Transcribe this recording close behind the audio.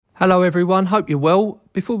Hello everyone, hope you're well.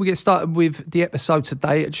 Before we get started with the episode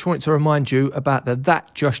today, I just wanted to remind you about the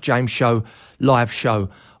That Josh James Show live show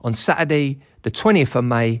on Saturday the 20th of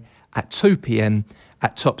May at 2 p.m.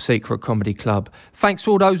 at Top Secret Comedy Club. Thanks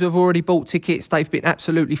to all those who have already bought tickets. They've been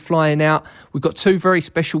absolutely flying out. We've got two very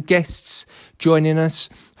special guests joining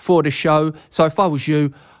us for the show. So if I was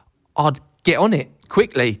you, I'd get on it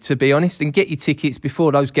quickly, to be honest, and get your tickets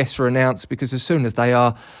before those guests are announced, because as soon as they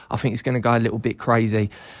are, I think it's going to go a little bit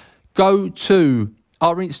crazy. Go to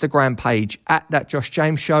our Instagram page at That Josh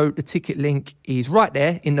James Show. The ticket link is right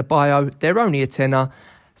there in the bio. They're only a tenner,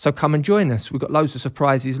 so come and join us. We've got loads of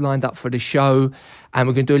surprises lined up for the show, and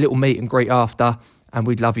we're going to do a little meet and greet after, and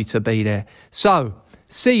we'd love you to be there. So,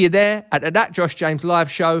 see you there at the That Josh James live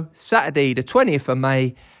show, Saturday the 20th of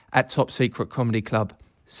May at Top Secret Comedy Club.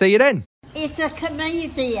 See you then. It's a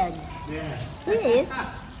comedian. Yeah. He is.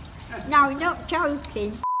 No, not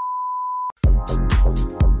joking.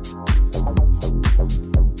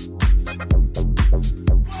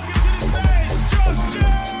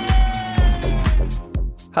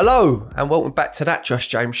 Hello and welcome back to That Josh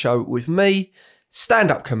James Show with me,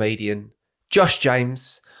 stand-up comedian Josh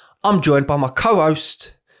James. I'm joined by my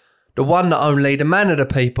co-host, the one, the only, the man of the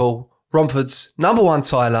people, Romford's number one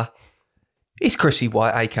Tyler. It's Chrissy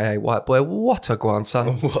White, aka White Boy. What a guan,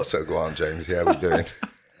 son. What's up, guan, James? Yeah, how we doing?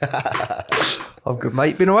 I'm good,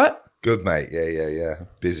 mate. Been all right? Good, mate. Yeah.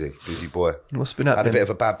 Busy boy. What's been happening? Had a bit of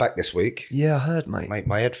a bad back this week. Yeah, I heard, mate. Mate,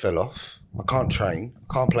 my head fell off. I can't train.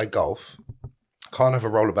 I can't play golf. Can't have a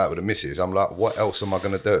rollabout with the missus. I'm like, what else am I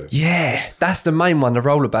going to do? Yeah, that's the main one, the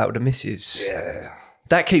rollabout with the missus. Yeah.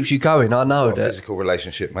 That keeps you going, I know. What a physical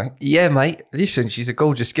relationship, mate. Yeah, mate. Listen, she's a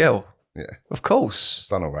gorgeous girl. Yeah. Of course.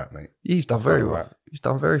 Done all right, mate. You've done very well. You've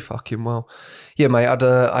done very fucking well. Yeah, mate,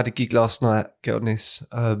 I had a gig last night, get on this.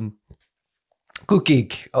 Good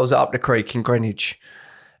gig. I was up the creek in Greenwich,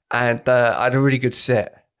 and I had a really good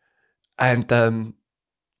set. And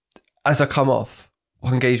as I come off,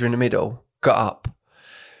 one geezer in the middle got up,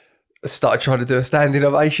 started trying to do a standing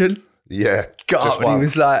ovation. Yeah. Got up and he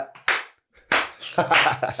was like...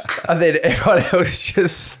 and then everyone else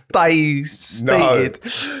just stays seated.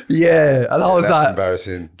 No. Yeah. And I was like...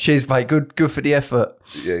 embarrassing. Cheers, mate. Good for the effort.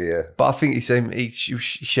 Yeah. But I think he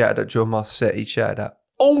shouted at during my set, he shouted at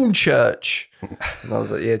Own Church. And I was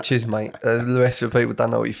like, yeah, cheers, mate. The rest of the people don't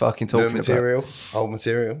know what you're fucking talking New material? Old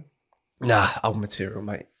material? Nah, old material,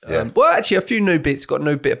 mate. Yeah. Well, actually, a few new bits. Got a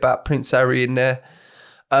new bit about Prince Harry in there.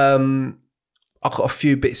 I've got a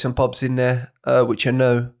few bits and bobs in there, which I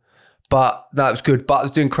know. But that was good. But I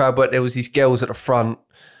was doing crowd work. There was these girls at the front.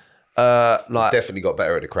 Definitely got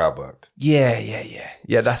better at the crowd work. Yeah.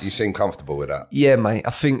 You seem comfortable with that. Yeah, mate.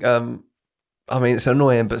 I think, it's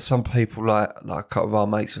annoying, but some people like a couple of our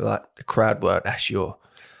mates are like, the crowd work, that's your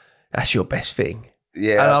best thing.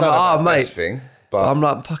 Yeah, and I'm like, mate. Best thing. But I'm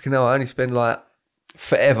like, fucking hell, I only spend like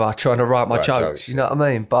forever trying to write my jokes. You know what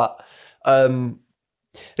I mean? But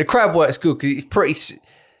the crowd work's good because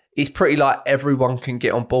it's pretty like everyone can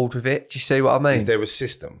get on board with it. Do you see what I mean? Is there a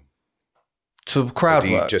system to crowd or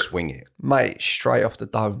do work? You just wing it, mate? Straight off the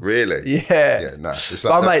dome. Really? Yeah. No. It's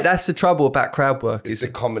like mate, that's the trouble about crowd work. It's the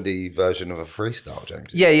comedy version of a freestyle,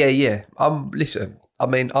 James. Yeah. Listen. I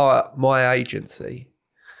mean, my agency.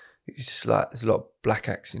 It's just like there's a lot of black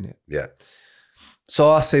acts in it. Yeah. So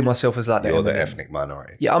I see myself as like you're the ethnic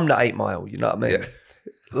minority. Yeah, I'm the 8 Mile. You know what I mean? Yeah.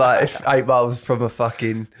 Like if 8 Miles from a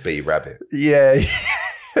fucking B Rabbit. Yeah.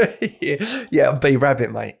 Yeah, I'm B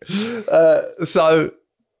Rabbit, mate. So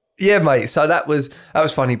yeah, mate. So that was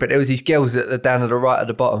funny, but there was these girls that are down at the right at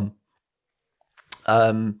the bottom.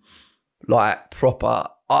 Like proper.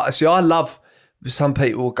 See, I love some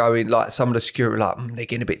people going like some of the security like they're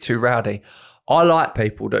getting a bit too rowdy. I like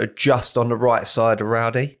people that are just on the right side of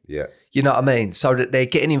rowdy. Yeah. You know what I mean? So that they're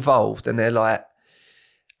getting involved and they're like,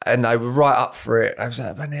 and they were right up for it. And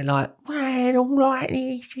they're like, well, I don't like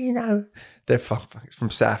this, you know. They're from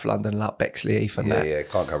South London, like Bexley Heath and that. Yeah,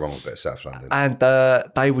 can't go wrong with a bit of South London. And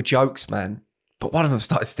they were jokes, man. But one of them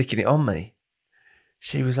started sticking it on me.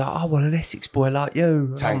 She was like, I want an Essex boy like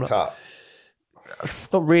you. Tanked up.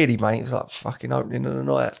 Not really, mate. It's like fucking opening of the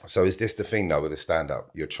night. So is this the thing, though, with the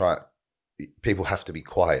stand-up? People have to be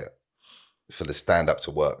quiet for the stand-up to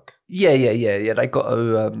work. Yeah. They got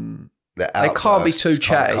to... They can't be too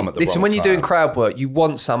chatty. Listen, when you're doing crowd work, you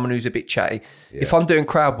want someone who's a bit chatty. Yeah. If I'm doing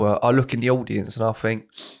crowd work, I look in the audience and I think,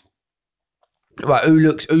 right,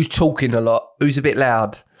 who's talking a lot, who's a bit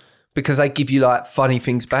loud, because they give you like funny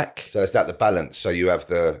things back. So is that the balance? So you have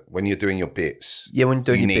when you're doing your bits, yeah, when you're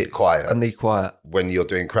doing you your need bits, quiet. I need quiet. When you're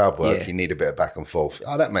doing crowd work, you need a bit of back and forth.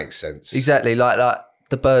 Oh, that makes sense. Exactly, like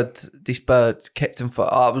this bird kept him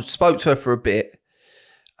for. I spoke to her for a bit.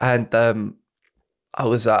 And I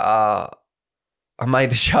was I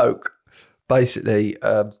made a joke. Basically,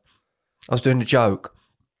 I was doing a joke,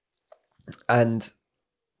 and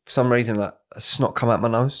for some reason, like a snot come out my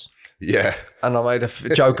nose. Yeah. And I made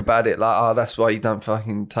a joke about it, like, oh, that's why you don't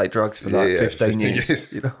fucking take drugs for like 15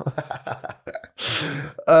 years. You know?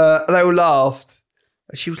 And they all laughed.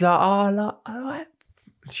 And she was like, oh, like,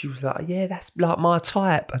 she was like, yeah, that's like my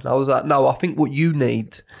type. And I was like, no, I think what you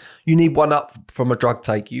need one up from a drug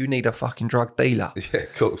taker. You need a fucking drug dealer. Yeah,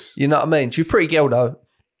 of course. You know what I mean? She's a pretty girl though.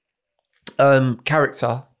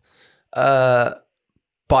 Character. But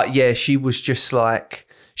yeah, she was just like,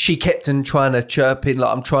 she kept on trying to chirp in,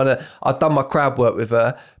 like I've done my crowd work with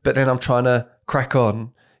her, but then I'm trying to crack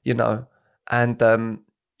on, you know, and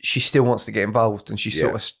she still wants to get involved, and she's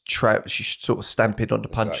sort of stamping on the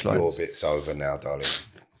punchlines. Like, your bit's over now, darling.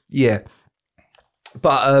 Yeah.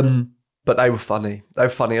 But they were funny. They were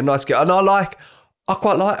funny, a nice girl. And I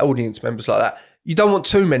quite like audience members like that. You don't want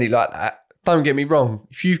too many like that. Don't get me wrong.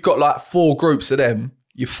 If you've got like 4 groups of them,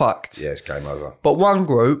 you're fucked. Yeah, it's game over. But one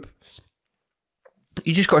group,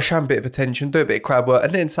 you just got to show them a bit of attention, do a bit of crowd work,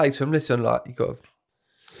 and then say to them, listen, like, you got to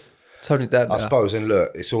tone it down. I suppose, and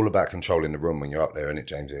look, it's all about controlling the room when you're up there, isn't it,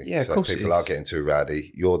 Jamesy? Yeah, so of course if people are getting too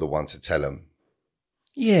rowdy, you're the one to tell them.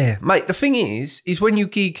 Yeah, mate, the thing is when you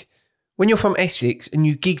gig, when you're from Essex and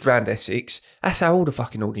you gig round Essex, that's how all the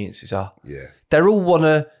fucking audiences are. Yeah. They all want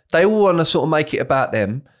to sort of make it about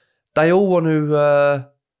them. They all want to,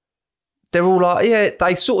 they're all like, yeah,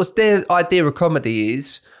 their idea of comedy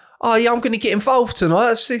is, oh yeah, I'm going to get involved tonight.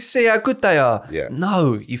 Let's see how good they are. Yeah.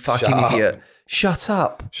 No, you fucking idiot. Shut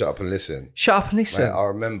up. Shut up and listen. Shut up and listen. Mate, I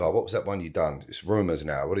remember, what was that one you done? It's Rumours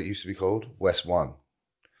now. What it used to be called? West One.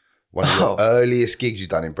 One of your earliest gigs you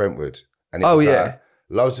done in Brentwood. And it was like,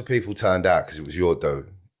 loads of people turned out because it was your dough.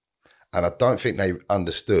 And I don't think they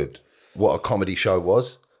understood what a comedy show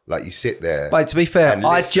was. Like, you sit there. Mate, to be fair,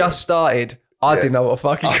 I just started. I didn't know what a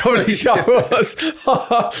fucking comedy show was.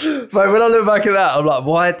 Mate, when I look back at that, I'm like,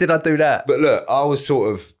 why did I do that? But look,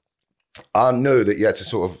 I knew that you had to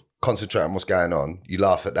sort of concentrate on what's going on. You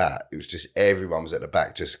laugh at that. It was just everyone was at the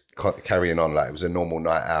back just carrying on like it was a normal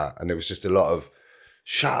night out. And there was just a lot of,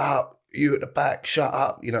 shut up, you at the back, shut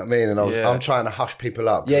up. You know what I mean? And I'm trying to hush people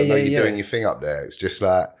up because I know you're doing your thing up there. It's just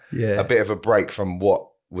like a bit of a break from what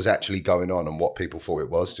was actually going on and what people thought it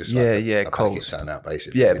was. Just like a packet sound out,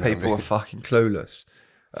 basically. Yeah, people were fucking clueless.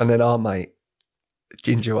 And then our mate,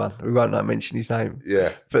 Ginger one, we won't mention his name.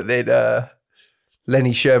 Yeah. But then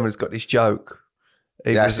Lenny Sherman's got this joke.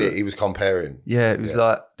 He was comparing. Yeah, it was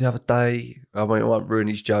like the other day, I won't ruin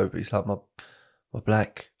his joke, but he's like, my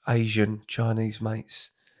black, Asian, Chinese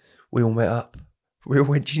mates, we all met up. We all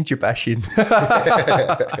went ginger bashing. And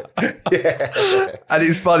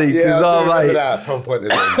it's funny because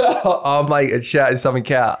our mate had shouted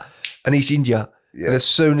something out and he's ginger. Yeah. And as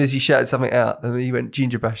soon as he shouted something out, then he went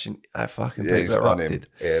ginger bashing. I fucking people erupted.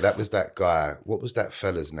 Yeah, that was that guy. What was that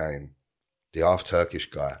fella's name? The half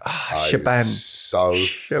Turkish guy. Shaban. So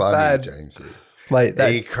funny, Jamesy. Mate,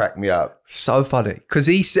 he cracked me up. So funny. Because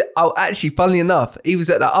he said, actually, funnily enough, he was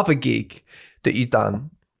at that other gig that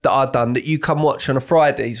I'd done, that you come watch on a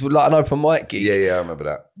Fridays with like an open mic gig. Yeah, I remember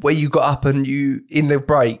that. Where you got up and you, in the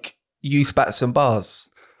break, you spat some bars.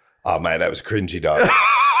 Oh, man, that was cringy, though.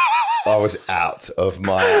 I was out of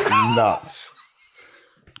my nuts.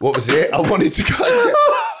 What was it? I wanted to go.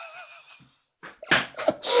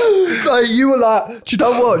 Like, you were like, do you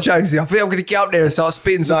know what, Jamesy? I think I'm going to get up there and start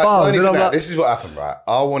spitting some bars. And I'm like, this is what happened, right?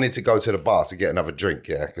 I wanted to go to the bar to get another drink,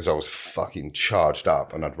 because I was fucking charged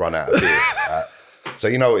up and I'd run out of beer. Right? So,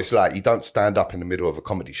 you know, it's like you don't stand up in the middle of a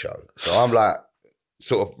comedy show. So I'm like,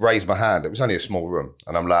 sort of raised my hand. It was only a small room.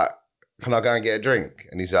 And I'm like, can I go and get a drink?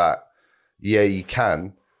 And he's like, yeah, you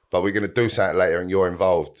can, but we're going to do something later and you're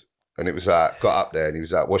involved. And it was like, got up there and he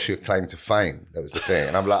was like, what's your claim to fame? That was the thing.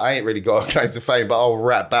 And I'm like, I ain't really got a claim to fame, but I'll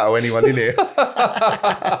rap battle anyone in here. What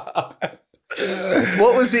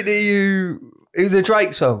was it that it was a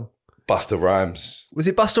Drake song? Busta Rhymes. Was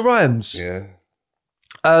it Busta Rhymes? Yeah.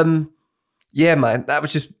 Yeah, man. That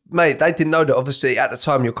was just, mate, they didn't know that obviously at the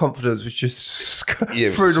time your confidence was just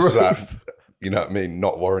through the roof. Like, you know what I mean?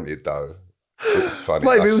 Not warranted though. It was funny.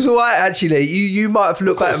 Mate, it was all right actually. You might have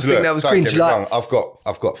looked back and think that was cringe. Like, I've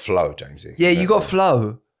got flow, Jamesy. Yeah, you got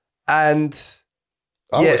flow. And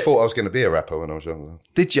I always thought I was going to be a rapper when I was younger.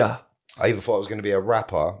 Did ya? I either thought I was going to be a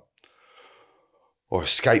rapper or a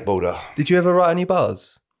skateboarder. Did you ever write any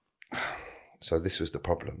bars? So this was the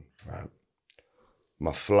problem, right?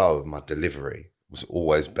 My flow, my delivery was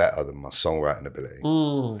always better than my songwriting ability.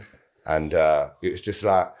 And it was just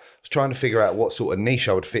like, I was trying to figure out what sort of niche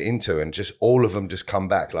I would fit into, and just all of them just come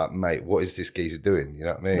back like, mate, what is this geezer doing? You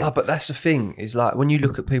know what I mean? No, but that's the thing, is like when you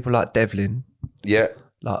look at people like Devlin, Yeah.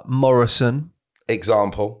 like Morrison,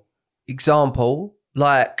 Example,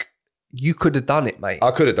 like you could have done it, mate.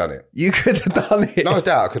 I could have done it. You could have done it. No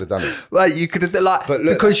doubt I could have done it. Like you could have done, like, But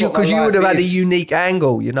look, because you that's what my would have life had a is. unique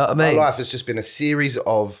angle, you know what I mean? My life has just been a series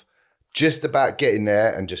of just about getting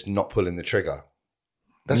there and just not pulling the trigger.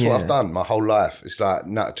 That's what I've done my whole life. It's like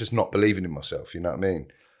just not believing in myself, you know what I mean?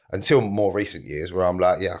 Until more recent years where I'm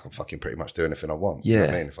like, yeah, I can fucking pretty much do anything I want. You know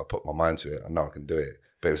what I mean? If I put my mind to it, I know I can do it.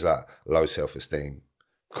 But it was like low self-esteem,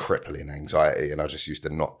 crippling anxiety, and I just used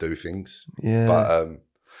to not do things. Yeah. But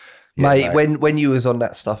mate, when you was on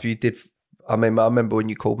that stuff, you did. I remember when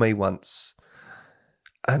you called me once,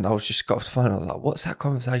 and I was just got off the phone. I was like, "What's that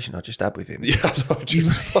conversation I just had with him?" Yeah, I've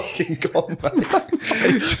just fucking gone, mate.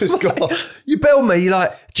 Just gone. You belled me. You're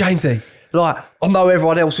like, Jamesy, like, I know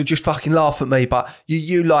everyone else would just fucking laugh at me, but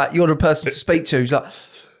you're the person to speak to. He's like,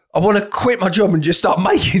 I want to quit my job and just start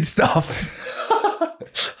making stuff.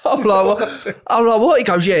 I'm like, what? He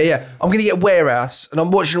goes, yeah. I'm going to get a warehouse and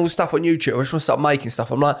I'm watching all the stuff on YouTube. I just want to start making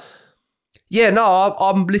stuff. I'm like, yeah, no,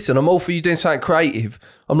 listen, I'm all for you doing something creative.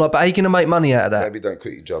 I'm like, but how are you going to make money out of that? Maybe don't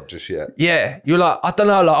quit your job just yet. Yeah. You're like, I don't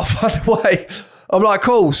know, like, I'll find a way. I'm like,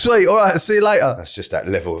 cool, sweet, all right, see you later. That's just that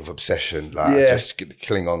level of obsession. Like, just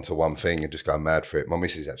cling on to one thing and just go mad for it. My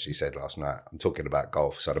missus actually said last night, I'm talking about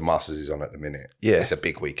golf. So the Masters is on at the minute. Yeah. It's a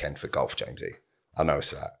big weekend for golf, Jamesy. I know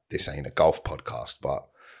it's like, this ain't a golf podcast, but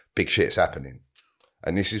big shit's happening.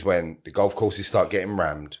 And this is when the golf courses start getting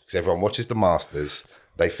rammed because everyone watches the Masters.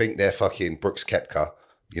 They think they're fucking Brooks Koepka.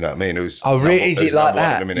 You know what I mean? Is it like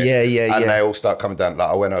that? Yeah. And they all start coming down. Like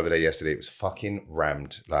I went over there yesterday. It was fucking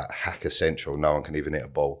rammed, like hacker central. No one can even hit a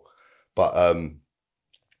ball. But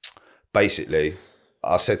basically,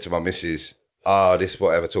 I said to my missus, this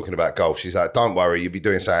whatever, talking about golf. She's like, don't worry, you'll be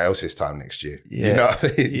doing something else this time next year. Yeah. You know what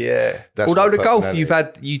I mean? Yeah. Although the golf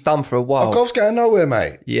you've done for a while. Oh, golf's going nowhere,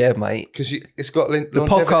 mate. Yeah, mate. Because it's got the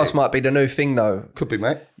podcast might be the new thing, though. Could be,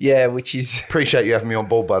 mate. Yeah, which is... Appreciate you having me on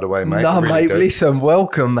board, by the way, mate. No, really mate, listen,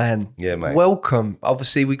 welcome, man. Yeah, mate. Welcome.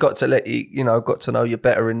 Obviously, we got to got to know you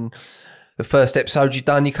better in the first episode you've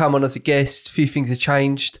done. You come on as a guest, a few things have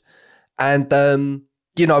changed. And,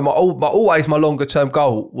 always my longer term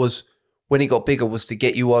goal was... when it got bigger was to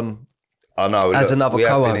get you on another co-host. We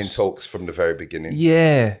have been in talks from the very beginning.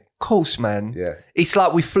 Yeah, of course, man. Yeah. It's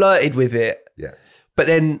like we flirted with it. Yeah. But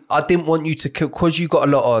then I didn't want you to, because you got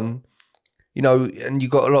a lot on, and you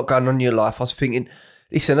got a lot going on in your life. I was thinking,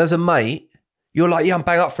 listen, as a mate, you're like, yeah, I'm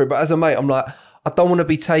bang up for it. But as a mate, I'm like, I don't want to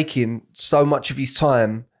be taking so much of his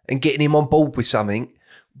time and getting him on board with something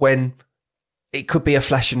when it could be a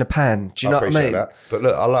flash in the pan. Do you know what I mean? That. But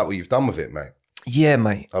look, I like what you've done with it, mate. Yeah,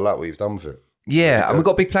 mate. I like what you've done with it. Yeah, and we've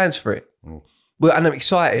got big plans for it. Mm. And I'm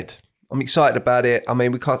excited. I'm excited about it. I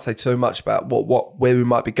mean, we can't say too much about where we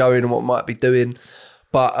might be going and what we might be doing,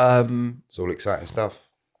 but it's all exciting stuff.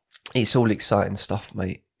 It's all exciting stuff,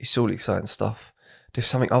 mate. It's all exciting stuff. There's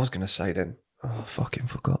something I was going to say then. Oh, I fucking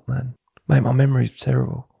forgot, man. Mate, my memory's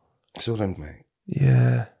terrible. It's all them, mate.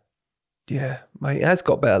 Yeah, mate. It has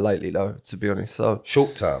got better lately, though, to be honest. So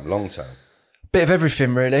short term, long term, bit of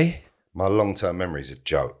everything, really. My long-term memory is a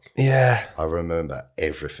joke. Yeah. I remember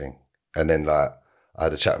everything. And then, like, I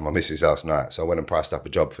had a chat with my missus last night. So I went and priced up a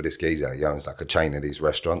job for this geezer. He owns, like, a chain of these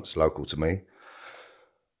restaurants local to me.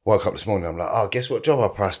 Woke up this morning, I'm like, guess what job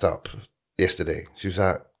I priced up yesterday? She was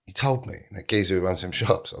like, you told me. That geezer who runs them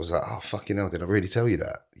shops. I was like, fucking hell, did I really tell you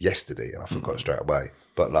that? Yesterday. And I forgot straight away.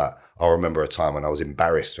 But, like, I remember a time when I was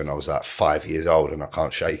embarrassed when I was, like, 5 years old and I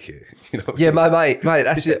can't shake it. You know yeah, my mate,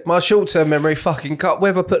 that's it. My short-term memory fucking cut.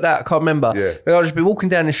 Whether I put that, I can't remember. Yeah. Then I'll just be walking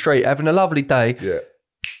down the street, having a lovely day. Yeah.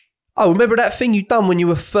 Oh, remember that thing you done when you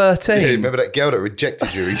were 13? Yeah, remember that girl that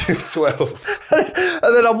rejected you when you were 12?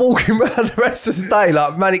 And then I'm walking around the rest of the day,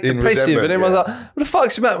 like, manic depressive. And then I was like, what the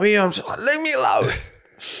fuck's the matter with you? I'm just like, leave me alone.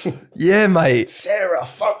 Yeah, mate. Sarah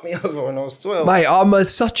fucked me over when I was 12. Mate, I'm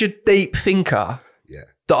such a deep thinker. Yeah.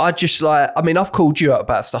 That I just like, I mean, I've called you out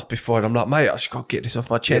about stuff before and I'm like, mate, I just got to get this off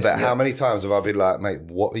my chest. Yeah, but how many times have I been like, mate,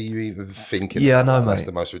 what are you even thinking about? I know, mate. That's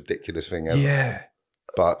the most ridiculous thing ever. Yeah.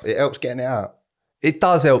 But it helps getting it out. It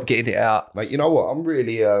does help getting it out. Mate, you know what? I'm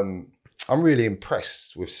really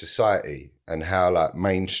impressed with society and how like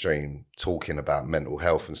mainstream talking about mental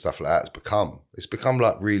health and stuff like that has become. It's become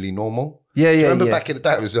like really normal. Yeah, yeah, remember back in the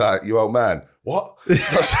day, it was like, you old man, what?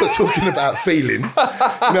 That's not talking about feelings. You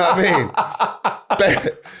know what I mean?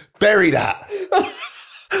 Bury that.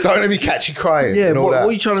 Don't let me catch you crying. Yeah, and all what that.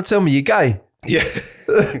 are you trying to tell me? You're gay? Yeah.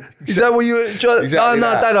 Is that what you were trying? Exactly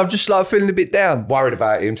No, that. Dad, I'm just like feeling a bit down. Worried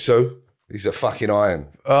about him, so he's a fucking iron.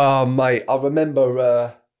 Oh, mate, I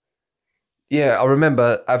remember. I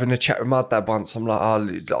remember having a chat with my dad once. I'm like,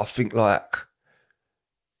 I think like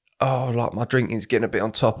my drinking's getting a bit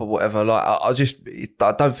on top or whatever. Like,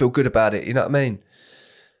 I don't feel good about it. You know what I mean?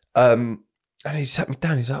 And he sat me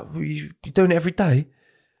down. He's like, well, you doing it every day?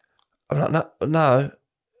 I'm like, no.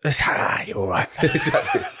 It's you're all right.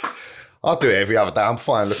 Exactly. I'll do it every other day. I'm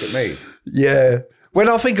fine. Look at me. Yeah. When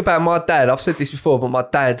I think about my dad, I've said this before, but my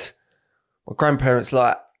grandparents,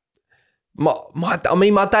 like, my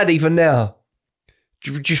dad even now,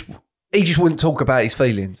 he just wouldn't talk about his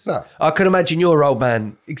feelings. No. I can imagine your old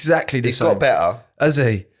man exactly the same. He's got better. Has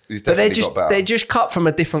he? He's But definitely got better. they're just cut from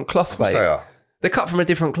a different cloth, mate. They are. They're cut from a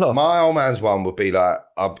different cloth. My old man's one would be like,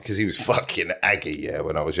 because he was fucking aggy, yeah,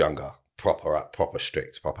 when I was younger. Proper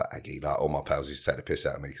strict, proper aggy. Like, all my pals used to take the piss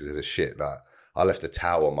out of me because of this shit. Like, I left a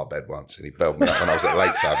towel on my bed once and he bailed me up when I was at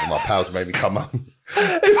Lakeside and my pals made me come home.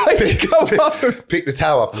 Pick the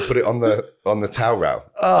towel up and put it on the towel rail.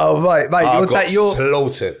 Oh, mate. I got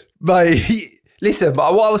slaughtered. Mate, listen,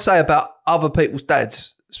 but what I will say about other people's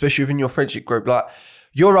dads, especially within your friendship group, like,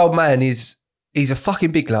 your old man he's a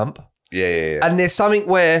fucking big lump. Yeah. And there's something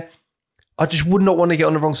where I just would not want to get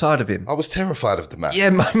on the wrong side of him. I was terrified of the man. Yeah,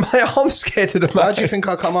 mate, I'm scared of the man. Why do you think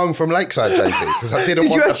I come home from Lakeside, JT? Because I didn't Did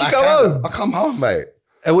want you the actually backhander. go home? I come home, mate.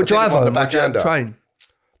 And what I didn't drive want home? the Or backhander. train?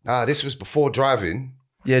 Nah, this was before driving.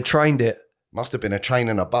 Yeah, trained it. Must have been a train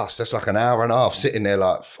and a bus. That's like an hour and a half sitting there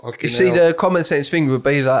like fucking You see, hell. the common sense thing would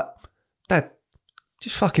be like, Dad,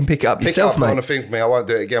 just fucking pick it up yourself, Pick up on mate. a thing for me. I won't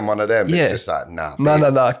do it again. One of them. Yeah. It's just like, nah. No,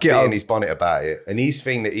 get Be on. in his bonnet about it. And his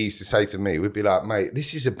thing that he used to say to me would be like, mate,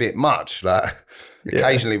 this is a bit much. Like,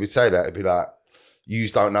 occasionally we'd say that. It'd be like, you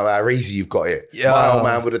don't know how easy you've got it. Yeah. My old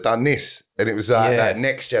man would have done this. And it was like Yeah. that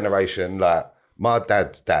next generation, like my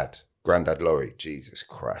dad's dad, Granddad Laurie, Jesus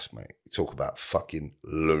Christ, mate. Talk about fucking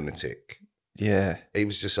lunatic. Yeah, He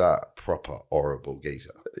was just a proper horrible geezer.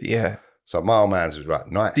 yeah. So my old man's was like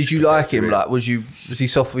nice. Did you compared like to him? Like, was he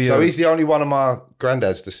soft for you? So he's the only one of my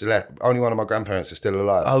granddads that's still only one of my grandparents that's still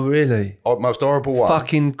alive. Oh, really? Most horrible one.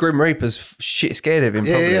 Fucking Grim Reaper's shit scared of him,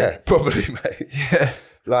 probably. Yeah, probably, mate. Yeah.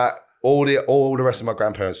 Like all the rest of my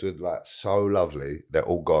grandparents were like so lovely. They're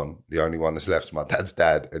all gone. The only one that's left is my dad's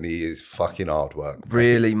dad, and he is fucking hard work.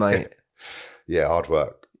 Really, mate? Yeah, hard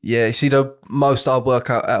work. Yeah, you see, the most hard work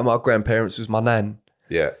out of my grandparents was my nan.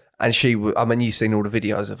 Yeah. And she, you've seen all the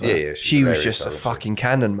videos of her. Yeah, she was hilarious, just a obviously. fucking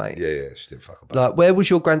cannon, mate. Yeah, she didn't fuck about Like, where was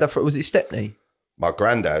your granddad from? Was it Stepney? My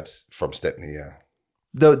granddad from Stepney, yeah.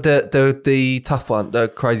 The tough one, the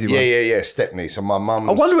crazy one. Yeah, Stepney. So my mum.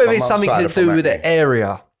 I wonder if it's something to do with the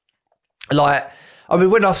area. Like,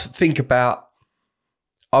 when I think about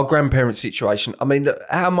our grandparents' situation,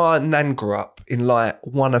 how my nan grew up in like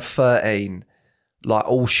one of 13, like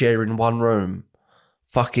all sharing one room,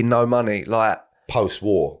 fucking no money, like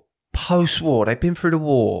Post-war, they've been through the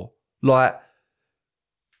war. Like,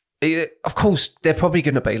 of course, they're probably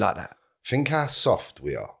going to be like that. think how soft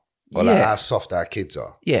we are. Or like how soft our kids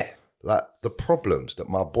are. Yeah. Like the problems that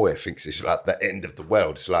my boy thinks is like the end of the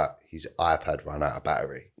world. It's like his iPad ran out of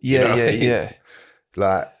battery. Yeah, You know what I mean? yeah.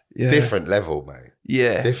 Like different level, mate.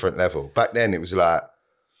 Yeah. Different level. Back then it was like,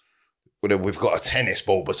 we've got a tennis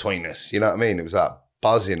ball between us. You know what I mean? It was like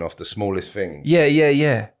buzzing off the smallest things.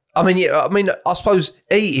 Yeah. I suppose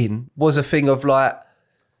eating was a thing of like,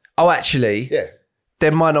 actually,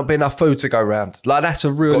 there might not be enough food to go around. Like, that's a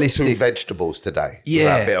Got realistic. 2 vegetables today. Yeah.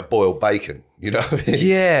 With that bit of boiled bacon. You know what I mean?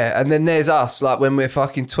 Yeah, and then there's us, like when we're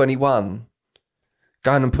fucking 21,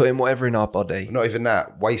 going and putting whatever in our body. Not even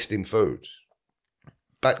that, wasting food.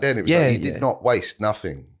 Back then it was Yeah, like you did not waste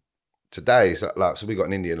nothing. Today it's like, so we got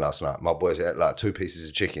an Indian last night. My boys ate like 2 pieces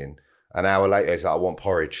of chicken. An hour later he's like, I want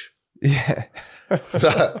porridge. Yeah. What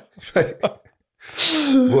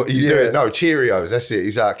are you doing? No, Cheerios, that's it.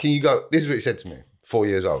 He's like, can you go, this is what he said to me, 4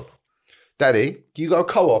 years old. Daddy, can you go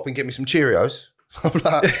Co-op and get me some Cheerios? I'm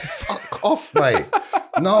like, fuck off, mate.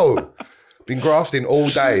 No. Been grafting all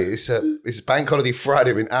day. It's bank holiday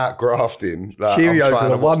Friday, been out grafting. Like, Cheerios are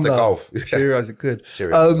the watch one, the though. golf. Yeah. Cheerios are good.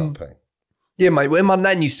 Cheerios are not paying. Yeah, mate, when my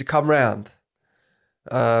nan used to come round,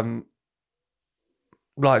 and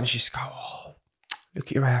she used to go, oh, look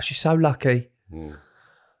at your house, you're so lucky. Mm.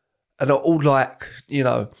 And all like,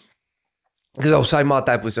 because I'll say my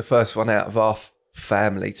dad was the first one out of our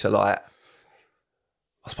family to like,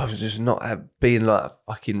 I suppose just not being like a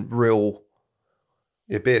fucking real...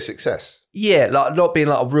 It'd be a success. Yeah, like not being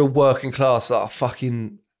like a real working class, like a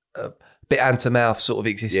fucking bit hand-to-mouth sort of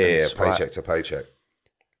existence. Yeah, paycheck to paycheck.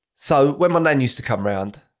 So when my nan used to come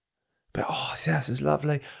round, but this house is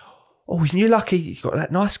lovely. oh, you're lucky you've got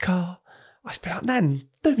that nice car. I used to be like, Nan,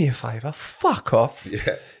 do me a favour, fuck off.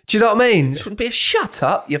 Yeah. Do you know what I mean? It wouldn't be a shut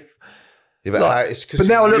up. Yeah, but like, it's 'cause but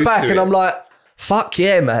now I you're look used back to and it. I'm like, fuck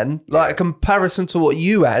yeah, man. Like, in comparison to what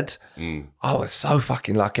you had, Mm. I was so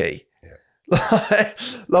fucking lucky. Yeah.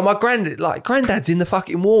 Like my granddad's in the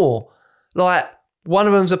fucking war. Like, one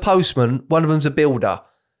of them's a postman, one of them's a builder.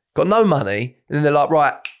 Got no money. And then they're like,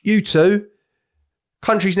 right, you two,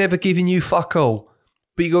 country's never giving you fuck all,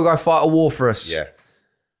 but you got to go fight a war for us. Yeah.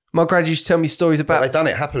 My granddad used to tell me stories But about... they done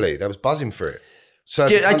it happily. They was buzzing for it. So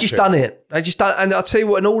They just done it. And I'll tell you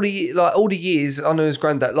what, in all the years I knew his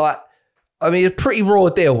granddad, like, I mean, a pretty raw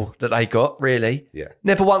deal that they got, really. Yeah.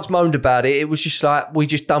 Never once moaned about it. It was just like, we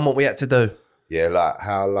just done what we had to do. Yeah, like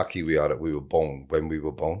how lucky we are that we were born when we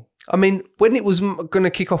were born. I mean, when it was going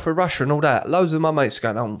to kick off with Russia and all that, loads of my mates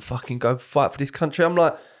going, oh, fucking go fight for this country. I'm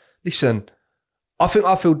like, listen, I think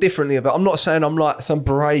I feel differently about it. I'm not saying I'm like some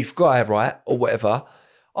brave guy, right, or whatever.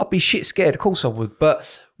 I'd be shit scared. Of course I would.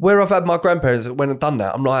 But where I've had my grandparents that went and done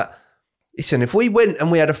that, I'm like, listen, if we went and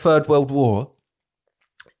we had a third world war,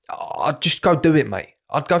 I'd just go do it, mate.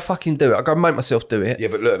 I'd go fucking do it. I'd go make myself do it. Yeah,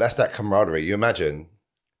 but look, that's that camaraderie. You imagine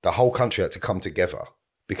the whole country had to come together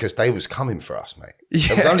because they was coming for us, mate.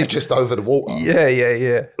 Yeah. It was only just over the water.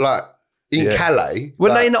 Yeah. Like, in Yeah. Calais.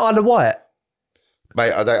 Weren't like, they in the Isle of Wight?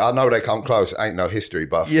 Mate, I know they come close. Ain't no history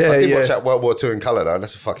buff. Yeah, I did yeah. watch that World War II in colour, though.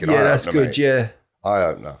 That's a fucking Yeah, eye that's opener, good, mate. yeah. I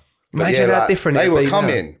don't know. But Imagine how like, different they it'd were be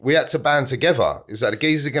coming. We had to band together. It was like the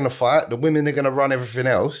geezers are going to fight, the women are going to run everything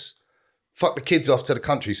else. Fuck the kids off to the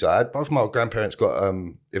countryside. Both my grandparents got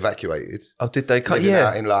evacuated. Oh, did they cut? Living Yeah.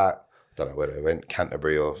 out in like, I don't know where they went,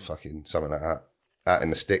 Canterbury or fucking something like that. Out in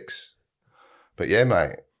the sticks. But yeah,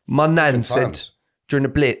 mate. My nan Different said times. during the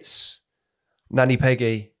Blitz, Nanny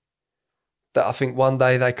Peggy, that I think one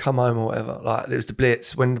day they come home or whatever. Like, it was the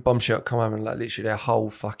Blitz when the bomb shelter come home and like literally their whole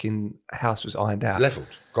fucking house was ironed out. Levelled,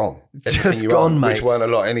 gone. Just Everything you gone, own, mate. which weren't a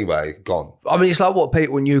lot anyway, gone. I mean, it's like what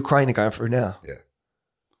people in Ukraine are going through now. Yeah.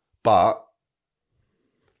 But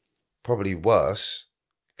probably worse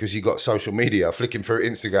because you got social media flicking through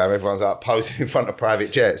Instagram. Everyone's like posing in front of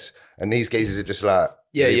private jets, and these geezers are just like,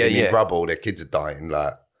 living in rubble. Their kids are dying.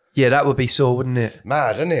 Like, Yeah, that would be sore, wouldn't it?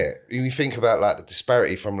 mad, isn't it? You think about like the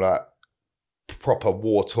disparity from like proper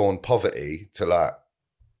war-torn poverty to like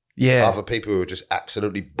Yeah. other people who are just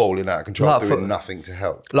absolutely balling out of control, Like doing for- nothing to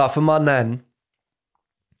help. Like for my nan,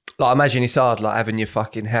 like I imagine it's hard, like having your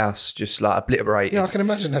fucking house just like obliterated. Yeah, I can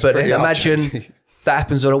imagine that's But pretty then hard, imagine Jamesy. that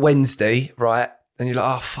happens on a Wednesday, right? And you're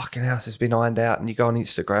like, oh, fucking house has been ironed out. And you go on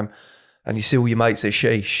Instagram and you see all your mates say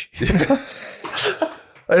sheesh.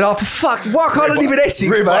 And you're like, for fuck's why can't I live in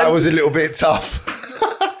Essex, Ribeye man? was a little bit tough.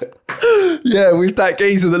 Yeah, with that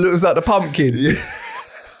geezer that looks like the pumpkin. Yeah.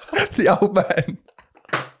 The old man.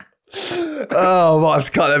 Oh, I might have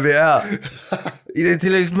to cut that bit out. He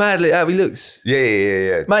looks madly how he looks.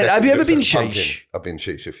 Yeah. Mate, have you ever Definitely been looks like a pumpkin. sheesh? I've been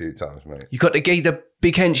sheesh a few times, mate. You got the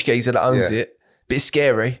big hench geezer that owns Yeah. it. Bit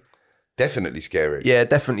scary. Definitely scary. Yeah,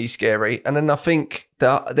 definitely scary. And then I think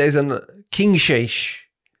that there's a King Sheesh.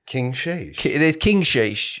 King Sheesh. There's King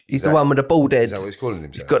Sheesh. He's the that- one with the bald head. Is that what he's calling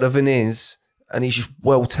himself? He's got the veneers and he's just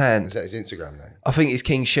well Is tanned. that his Instagram name? I think it's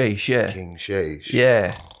King Sheesh, yeah. King Sheesh.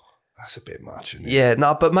 Yeah. That's a bit much, isn't it? Yeah,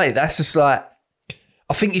 no, but mate, that's just like,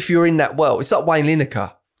 I think if you're in that world, it's like Wayne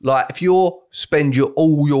Lineker. Like if you spend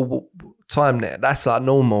all your time there, that's like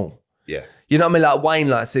normal. Yeah. You know what I mean? Like Wayne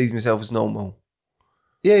like sees himself as normal.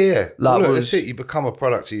 Yeah. Like, Well, look, whereas- that's it. You become a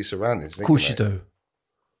product of your surroundings. Of course you do.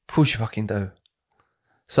 Of course you fucking do.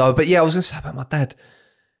 So, but yeah, I was going to say about my dad.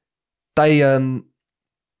 They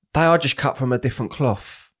are just cut from a different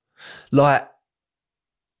cloth. Like,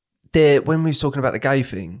 when we was talking about the gay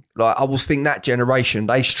thing, like I was thinking that generation,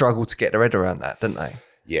 they struggled to get their head around that, didn't they?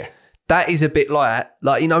 Yeah. That is a bit like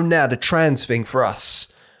you know, now the trans thing for us,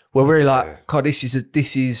 where we're like, God, this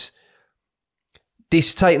is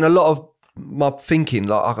taking a lot of my thinking.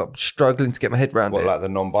 Like I'm struggling to get my head around What, it. like the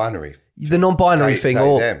non-binary? The non-binary They- thing, they,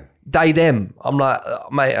 or them. they them. I'm like,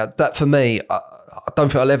 mate, that for me, I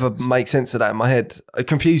don't think I'll ever make sense of that in my head. It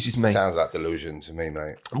confuses me. Sounds like delusion to me,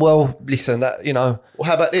 mate. Well, listen, that you know, Well,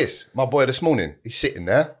 how about this? My boy this morning, he's sitting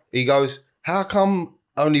there. He goes, how come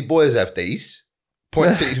only boys have these?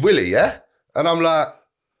 Points at his willy, yeah? And I'm like,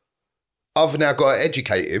 I've now got to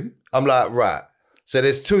educate him. I'm like, right. So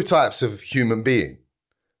there's two types of human being,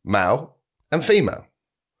 male and female,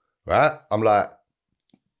 right? I'm like,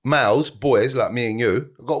 males, boys like me and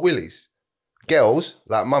you, have got willies. Girls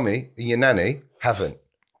like mummy and your nanny haven't.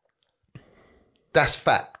 That's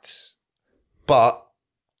facts. But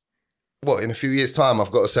what, in a few years' time,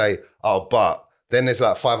 I've got to say, oh, but Then there's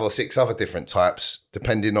like 5 or 6 other different types,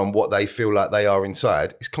 depending on what they feel like they are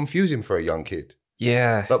inside. It's confusing for a young kid.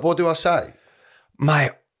 Yeah. Like, what do I say?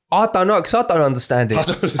 Mate, I don't know, because I don't understand it. I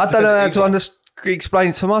don't know how to explain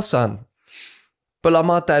it to my son. But like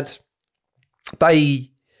my dad, I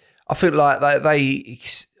feel like they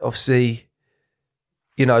obviously,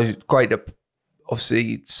 you know, great that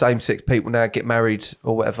obviously same-sex people now get married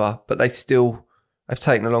or whatever, but they've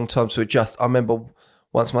taken a long time to adjust. I remember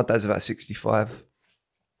once my dad's about 65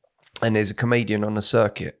 and there's a comedian on the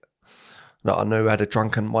circuit that I knew had a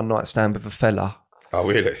drunken one-night stand with a fella. Oh,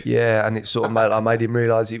 really? Yeah, and it sort of made him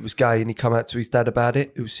realise he was gay, and he come out to his dad about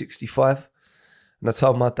it. He was 65. And I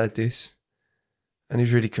told my dad this, and he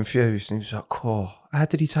was really confused. And he was like, "Oh, how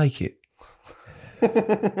did he take it?" Like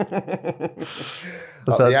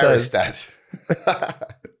the Harris dad.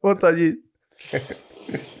 What don't you?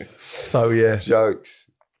 So, yeah. Jokes.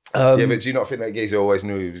 Yeah, but do you not think that geezer always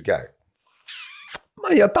knew he was gay?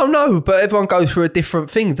 Mate, I don't know, but everyone goes through a different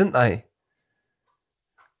thing, don't they?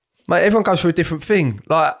 Mate, everyone goes through a different thing.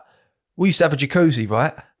 Like, we used to have a jacuzzi,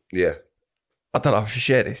 right? Yeah. I don't know if I should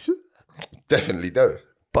share this. Definitely do.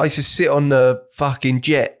 But I used to sit on the fucking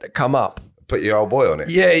jet that come up. Put your old boy on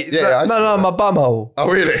it? Yeah. No, my bumhole. Oh,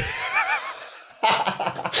 really?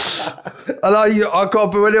 I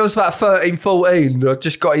got, but when it was about 13, 14, I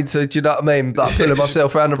just got into, do you know what I mean? Like pulling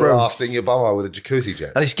myself around the room. Blasting your bumhole with a jacuzzi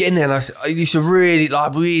jet. And it's getting there, and I used to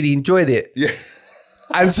really enjoyed it. Yeah.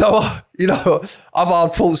 And so, you know,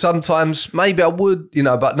 I've thought sometimes maybe I would, you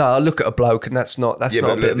know, but no, I look at a bloke and that's not a bit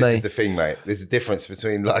of me. This is the thing, mate. There's a difference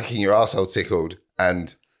between liking your arsehole tickled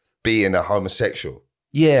and being a homosexual.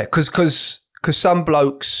 Yeah, because some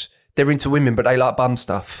blokes, they're into women, but they like bum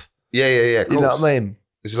stuff. Yeah, of course. You know what I mean?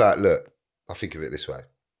 It's like, look, I think of it this way.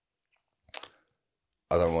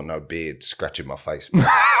 I don't want no beard scratching my face. You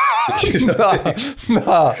know what I mean?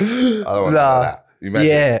 No. I don't want that.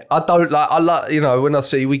 Yeah, I don't like, you know, when I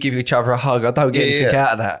see we give each other a hug, I don't get anything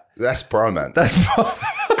out of that. That's bromance. That's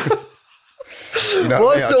you know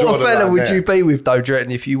what sort of fella would you be with, though,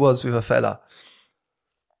 Dretton, if you was with a fella?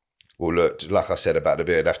 Well, look, like I said about the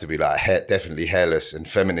beard, it'd have to be like definitely hairless and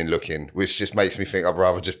feminine looking, which just makes me think I'd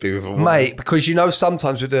rather just be with a woman. Mate, because you know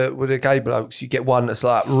sometimes with the gay blokes, you get one that's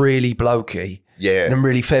like really blokey and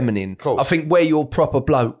really feminine. Cool. I think where you're proper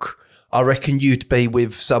bloke, I reckon you'd be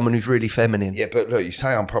with someone who's really feminine. Yeah, but look, you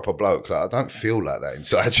say I'm proper bloke. Like, I don't feel like that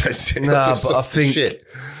inside, James. No, but I think... Shit.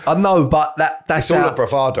 I know, but that's... It's all a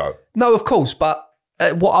bravado. No, of course, but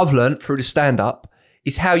what I've learned through the stand-up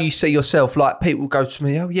is how you see yourself. Like, people go to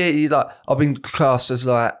me, oh, yeah, you're like... I've been classed as,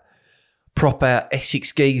 like, proper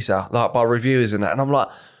Essex geezer, like, by reviewers and that. And I'm like,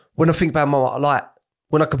 when I think about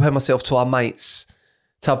when I compare myself to our mates,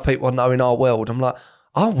 to other people I know in our world, I'm like...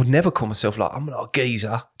 I would never call myself like, I'm not a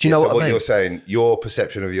geezer. Do you know what I mean? You're saying, your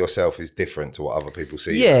perception of yourself is different to what other people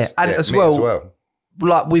see. Yeah, and as well,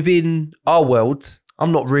 like within our world,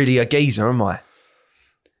 I'm not really a geezer, am I?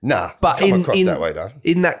 Nah, but that way, though.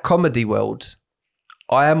 In that comedy world,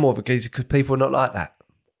 I am more of a geezer because people are not like that.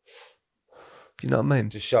 Do you know what I mean?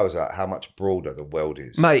 Just shows like how much broader the world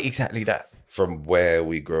is. Mate, exactly that. From where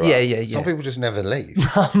we grew up. Yeah. Some people just never leave.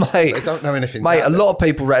 Mate. They don't know anything. Mate, a lot of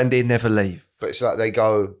people around here never leave. But it's like they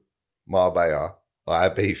go Marbella,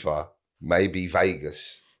 Ibiza, maybe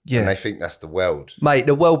Vegas. Yeah. And they think that's the world. Mate,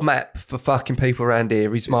 the world map for fucking people around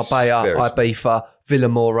here is Marbella, Ibiza,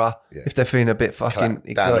 Villamora, if they're feeling a bit fucking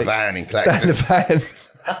exotic. Down the van in Clacton. Down the van.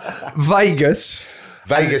 Vegas.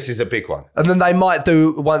 Vegas is a big one. And then they might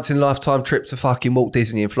do a once-in-a-lifetime trip to fucking Walt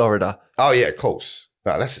Disney in Florida. Oh, yeah, of course.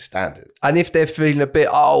 No, that's the standard. And if they're feeling a bit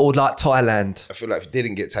old, like Thailand. I feel like if you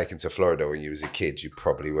didn't get taken to Florida when you was a kid, you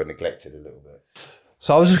probably were neglected a little bit.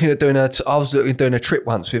 So I was looking at doing a trip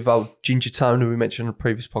once with old Ginger Tone, who we mentioned on the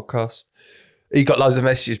previous podcast. He got loads of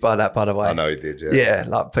messages by that, by the way. I know he did, yeah. Yeah,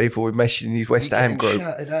 like people were messaging his West Ham group.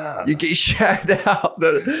 You get shouted out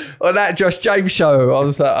on that Josh James show. I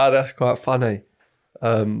was like, oh, that's quite funny.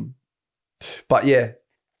 But yeah,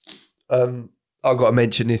 I've got to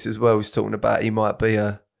mention this as well. He's talking about he might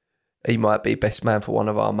be best man for one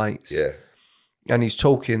of our mates. Yeah. And he's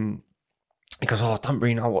talking, he goes, oh, I don't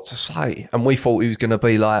really know what to say. And we thought he was going to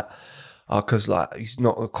be like, because like he's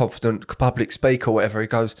not a confident public speaker or whatever. He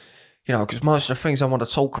goes, you know, because most of the things I want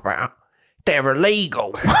to talk about, they're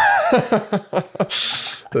illegal.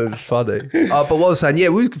 That's funny. But what I was saying, yeah,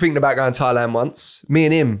 we were thinking about going to Thailand once. Me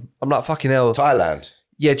and him. I'm like, fucking hell. Thailand?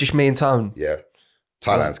 Yeah, just me and Tone. Yeah.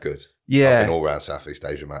 Thailand's good. Yeah. I've been all around Southeast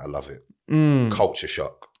Asia, mate. I love it. Culture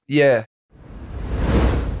shock. Yeah.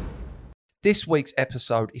 This week's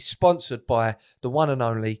episode is sponsored by the one and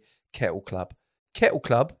only Kettle Club. Kettle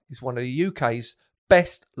Club is one of the UK's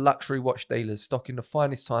best luxury watch dealers stocking the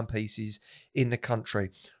finest timepieces in the country.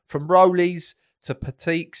 From Rollies to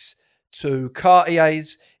Petites to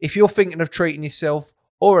Cartiers. If you're thinking of treating yourself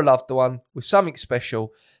or a loved one with something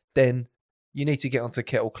special, then you need to get onto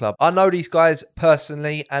Kettle Club. I know these guys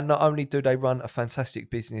personally, and not only do they run a fantastic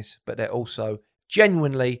business, but they're also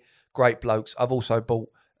genuinely great blokes. I've also bought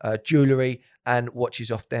jewellery and watches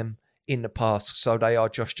off them in the past, so they are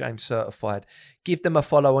Josh James certified. Give them a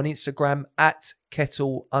follow on Instagram at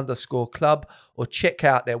kettle_club, or check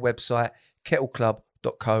out their website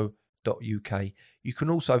kettleclub.co.uk. You can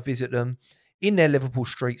also visit them in their Liverpool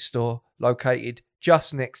Street store, located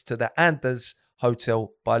just next to the Anders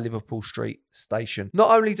Hotel by Liverpool Street Station. Not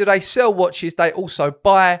only do they sell watches, they also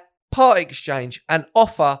buy, part exchange and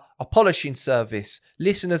offer a polishing service.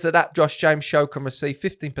 Listeners of That Josh James Show can receive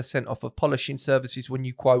 15% off of polishing services when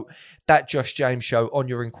you quote That Josh James Show on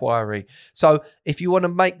your inquiry. So if you want to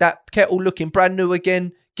make that kettle looking brand new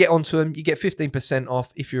again, get onto them. You get 15%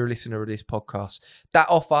 off if you're a listener of this podcast. That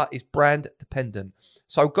offer is brand dependent.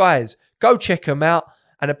 So guys, go check them out.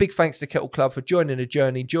 And a big thanks to Kettle Club for joining the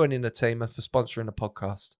journey, joining the team, and for sponsoring the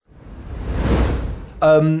podcast.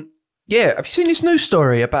 Yeah, have you seen this news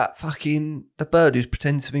story about fucking the bird who's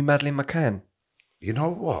pretending to be Madeleine McCann? You know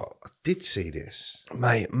what? I did see this.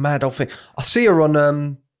 Mate, mad old thing. I see her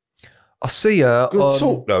on Good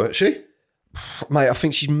sort though, isn't she? Mate, I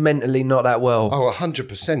think she's mentally not that well. Oh,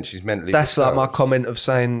 100% she's mentally That's disturbed. like my comment of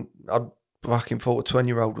saying I fucking thought a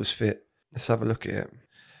 20-year-old was fit. Let's have a look at it.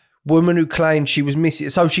 Woman who claimed she was missing.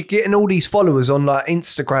 So she's getting all these followers on like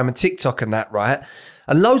Instagram and TikTok and that, right?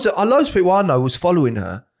 And loads of people I know was following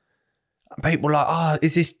her. And people were like,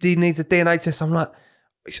 do you need a DNA test? I'm like,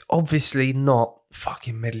 it's obviously not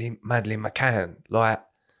fucking Madeleine McCann. Like,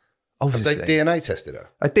 obviously. Have they DNA tested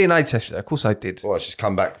her? I DNA tested her. Of course I did. Well, she's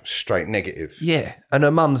come back straight negative. Yeah. And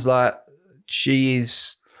her mum's like, she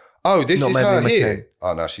is... Oh, this is her Madeleine here? McCann.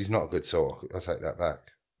 Oh, no, she's not a good sort. I'll take that back.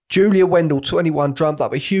 Julia Wendell, 21, drummed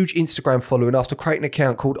up a huge Instagram following after creating an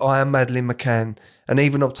account called I Am Madeleine McCann, and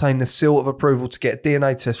even obtained a seal of approval to get a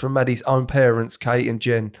DNA test from Maddie's own parents, Kate and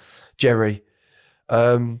Jerry.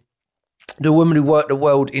 The woman who worked the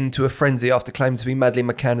world into a frenzy after claiming to be Madeleine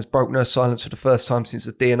McCann has broken her silence for the first time since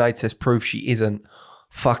the DNA test proved she isn't.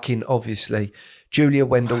 Fucking obviously. Julia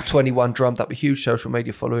Wendell, 21, drummed up a huge social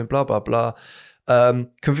media following, blah, blah, blah.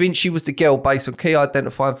 Convinced she was the girl based on key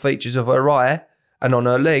identifying features of her eye and on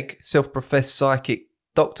her leg, self-professed psychic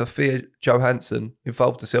Dr. Thea Johansson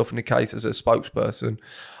involved herself in the case as a spokesperson.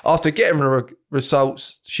 After getting her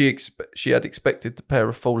results, she had expected the pair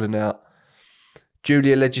of falling out.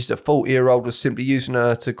 Julie alleges that 40-year-old was simply using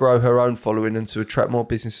her to grow her own following and to attract more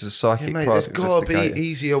business as a psychic. Yeah, mate, there's got to be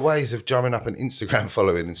easier ways of drumming up an Instagram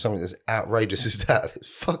following than something as outrageous as that. It's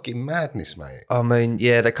fucking madness, mate. I mean,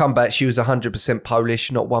 yeah, they come back. She was 100%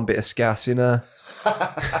 Polish, not one bit of Scouse in her.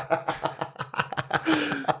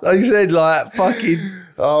 They said, like, fucking...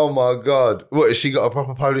 Oh, my God. What, has she got a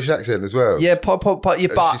proper Polish accent as well? Yeah, yeah, but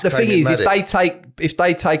the thing is, if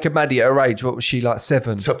they take a Maddie at her age, what was she, like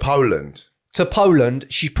 7? To Poland,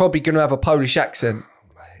 she's probably going to have a Polish accent.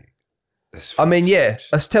 Mate, I mean, yeah,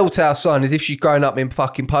 a telltale sign is if she's growing up in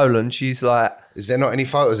fucking Poland, she's like... Is there not any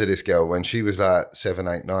photos of this girl when she was like 7,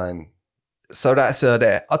 8, 9? So that's her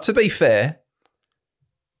there. To be fair,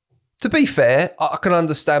 I can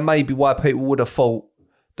understand maybe why people would have thought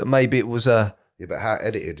that maybe it was a... Yeah, but how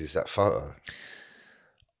edited is that photo?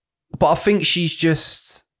 But I think she's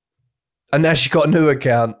just... And now she's got a new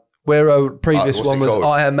account where her previous one was called?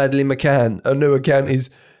 I Am Madeleine McCann. Her new account is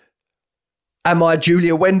Am I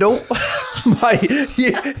Julia Wendell? Mate,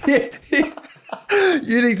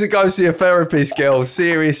 you need to go see a therapist, girl.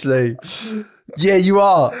 Seriously. Yeah, you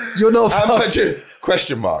are. You're not...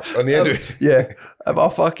 Question mark on the end of it. Yeah. Am I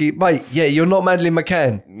fucking... Mate, yeah, you're not Madeleine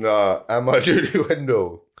McCann. No, am I Julia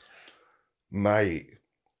Wendell? Mate,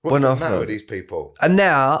 what's the matter with these people? And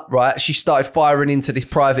now, right, she started firing into this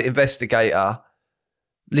private investigator.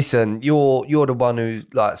 Listen, you're the one who's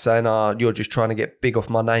like saying, you're just trying to get big off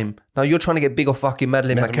my name. No, you're trying to get big off fucking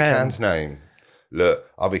Madeleine McCann. McCann's name. Look,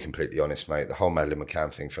 I'll be completely honest, mate. The whole Madeleine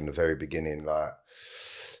McCann thing from the very beginning, like,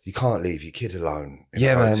 you can't leave your kid alone in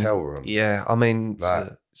a hotel room. Yeah, I mean,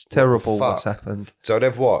 like, it's terrible what's happened. So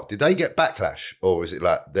they've what? Did they get backlash? Or is it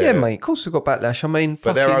like... Yeah, mate, of course they got backlash. I mean...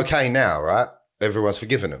 But they're okay now, right? Everyone's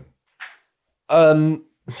forgiven them.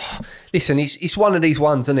 Listen, it's one of these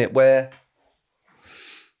ones, isn't it, where...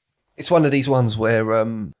 It's one of these ones where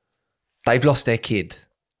they've lost their kid.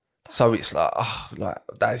 So it's like,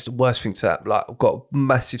 that is the worst thing to happen. Like, I've got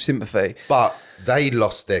massive sympathy. But they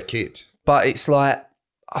lost their kid. But it's like,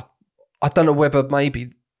 I don't know whether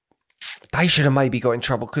maybe... They should have maybe got in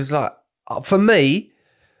trouble because, like, For me,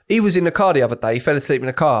 he was in the car the other day. He fell asleep in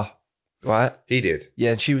the car, right? He did.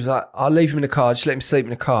 Yeah, and she was like, I'll leave him in the car. Just let him sleep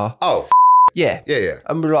in the car. Oh, yeah. Yeah.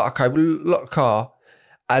 And we're like, okay, we'll lock the car.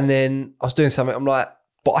 And then I was doing something. I'm like,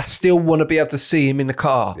 but I still want to be able to see him in the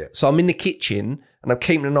car. Yeah. So I'm in the kitchen and I'm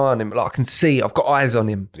keeping an eye on him. Like I can see, I've got eyes on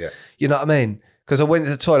him. Yeah. You know what I mean? Because I went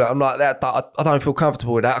to the toilet. I'm like, that I don't feel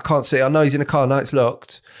comfortable with that. I can't see. I know he's in the car. I know it's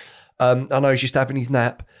locked. I know he's just having his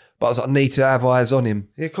nap. But I was like, I need to have eyes on him.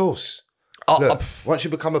 Yeah, of course. Look, once you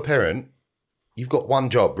become a parent, you've got one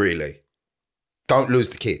job, really. Don't lose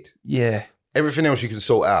the kid. Yeah. Everything else you can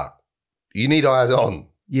sort out. You need eyes on.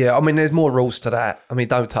 Yeah, I mean, there's more rules to that. I mean,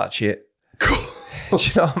 don't touch it. Do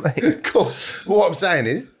you know what I mean? Of course. Well, what I'm saying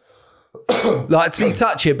is... like, so you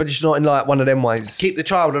touch it, but just not in like one of them ways. Keep the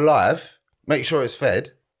child alive. Make sure it's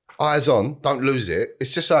fed. Eyes on. Don't lose it.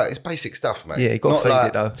 It's just like, it's basic stuff, mate. Yeah, you got to feed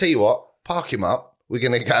it, though. Tell you what, park him up. We're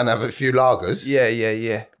going to go and have a few lagers.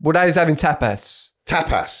 Yeah. Well, they was having tapas.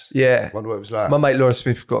 Tapas. Yeah. Wonder what it was like. My mate Laura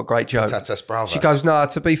Smith got a great joke. Tatas bravas. She goes, no,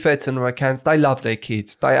 to be fair to the Americans, they love their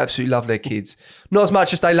kids. They absolutely love their kids. Not as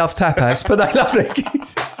much as they love tapas, but they love their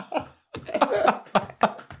kids.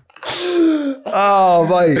 Oh,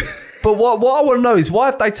 mate. But what I want to know is why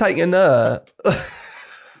have they taken her?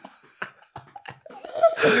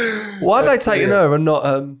 Why have they taken her and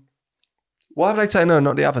not... Why have they taken her and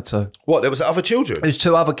not the other two? What, there was other children? There's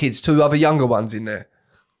two other kids, two other younger ones in there.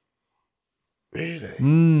 Really?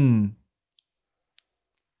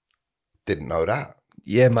 Didn't know that.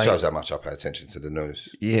 Yeah, mate. Shows how much I pay attention to the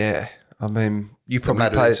news. Yeah. I mean, you It's probably the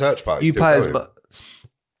Madeline pay... search party. You still pay us, going. but...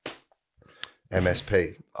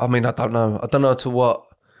 MSP. I mean, I don't know. I don't know to what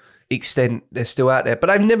extent they're still out there. But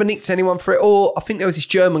they've never nicked anyone for it. Or I think there was this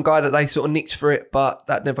German guy that they sort of nicked for it, but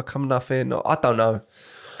that never come nothing. I don't know.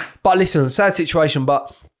 But listen, sad situation,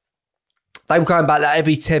 but they were going back like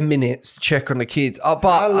every 10 minutes to check on the kids. But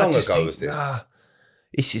How long ago was this?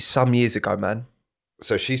 This is some years ago, man.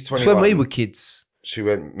 So she's It's 21. when we were kids. She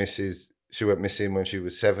went missing when she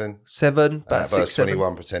was 7. 7, about But 6, 7.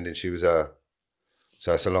 21 pretending she was her.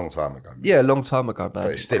 So it's a long time ago. Yeah, a long time ago, man.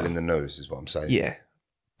 But it's still in the news is what I'm saying. Yeah.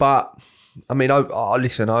 But, I mean,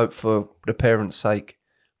 listen, I hope for the parents' sake,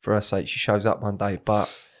 for her sake, she shows up one day.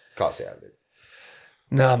 But... Can't see how it.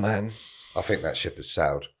 No, man. I think that ship has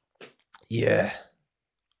sailed. Yeah.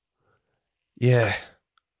 Yeah.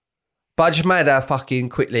 But I just made how fucking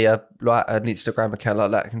quickly an Instagram account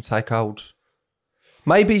like that can take hold.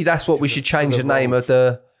 Maybe that's what we should change the name of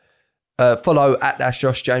the follow at That's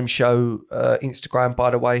Josh James Show Instagram, by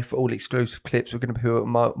the way, for all exclusive clips. We're going to put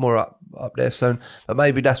more up there soon. But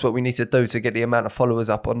maybe that's what we need to do to get the amount of followers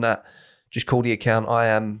up on that. Just call the account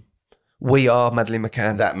We Are Madeline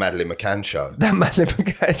McCann. That Madeline McCann show. That Madeline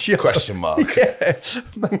McCann show. Question mark. Yeah.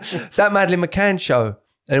 That Madeline McCann show.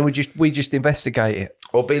 And we just investigate it.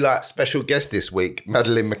 Or be like special guest this week,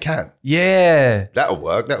 Madeline McCann. Yeah. That'll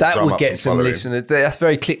work. That would get some listeners. That's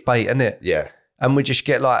very clickbait, isn't it? Yeah. And we just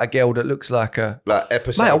get like a girl that looks like a... Like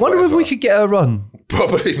episode. Mate, I wonder whatever. if we could get her on.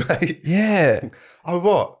 Probably, mate. Yeah. Oh,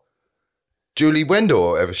 what? Julie Wendell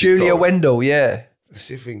or whatever she's Julia called. Wendell, yeah. Let's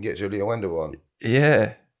see if we can get Julia Wendell on.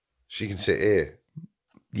 Yeah. She can sit here.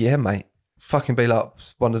 Yeah, mate. Fucking be like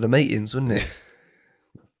one of the meetings, wouldn't it?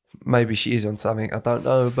 Maybe she is on something. I don't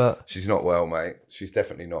know, but... She's not well, mate. She's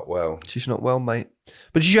definitely not well. She's not well, mate.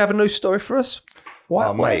 But did you have a new story for us? What?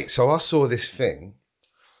 Oh, mate. So I saw this thing.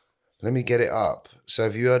 Let me get it up. So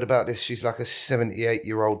have you heard about this? She's like a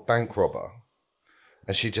 78-year-old bank robber.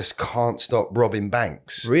 And she just can't stop robbing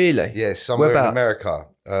banks. Really? Yeah, somewhere Whereabouts? in America.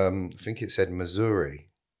 I think it said Missouri.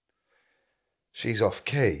 She's off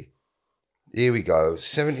key. Here we go.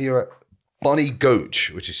 70-year-old Bonnie Gooch,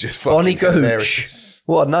 which is just fucking Bonnie Gooch. hilarious.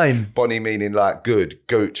 What a name. Bonnie meaning like good.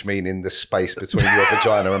 Gooch meaning the space between your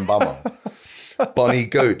vagina and bummer. Bonnie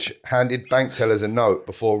Gooch handed bank tellers a note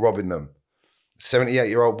before robbing them.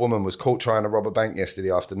 78-year-old woman was caught trying to rob a bank yesterday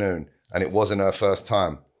afternoon, and it wasn't her first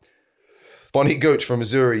time. Bonnie Gooch from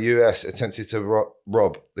Missouri, US, attempted to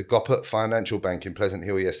rob the Goppert Financial Bank in Pleasant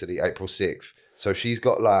Hill yesterday, April 6th. So she's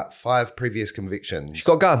got like 5 previous convictions. She's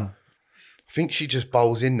got a gun. I think she just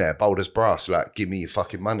bowls in there, bold as brass, like, give me your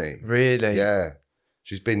fucking money. Really? Yeah.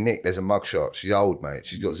 She's been nicked. There's a mugshot. She's old, mate.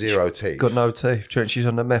 She's got 0 teeth. Got no teeth. Do you think she's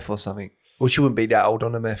on the meth or something? Well, she wouldn't be that old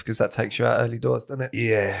on the meth because that takes you out early doors, doesn't it?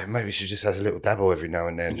 Yeah, maybe she just has a little dabble every now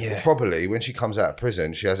and then. Yeah. Well, probably when she comes out of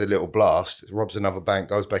prison, she has a little blast, robs another bank,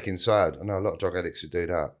 goes back inside. I know a lot of drug addicts would do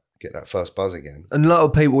that. Get that first buzz again. And a lot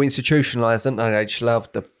of people institutionalised, don't they? They just love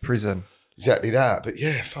the prison. Exactly that. But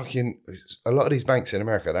yeah, fucking, a lot of these banks in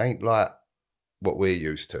America, they ain't like what we're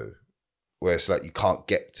used to, where it's like you can't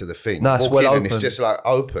get to the thing. No, it's Walk well in and it's open. just like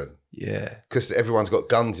open. Yeah. Because everyone's got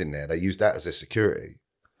guns in there. They use that as a security.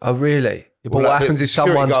 Oh, really? Yeah, but Well, what like, happens the if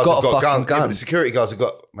security someone's guards got have a fucking Yeah, but gun? the security guards have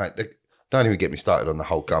got, mate, don't even get me started on the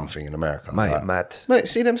whole gun thing in America. Mate, Like, mad. Mate,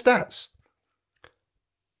 see them stats?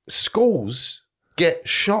 Schools get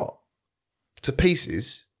shot to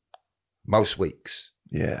pieces most weeks.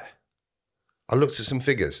 Yeah. I looked at some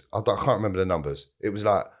figures. I can't remember the numbers. It was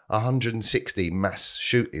like 160 mass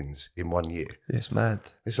shootings in 1 year. It's mad.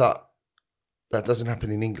 It's like, that doesn't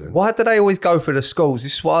happen in England. Why do they always go for the schools?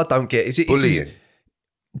 This is what I don't get. Is it Bullying.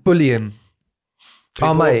 Bullying.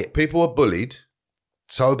 Mate. People are bullied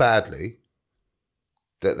so badly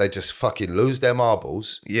that they just fucking lose their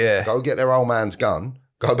marbles. Yeah. Go get their old man's gun,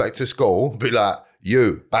 go back to school, be like,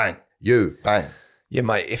 you, bang, you, bang. Yeah,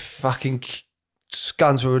 mate, if fucking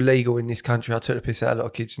guns were illegal in this country, I took the piss out of a lot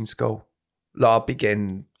of kids in school. Like, I'd be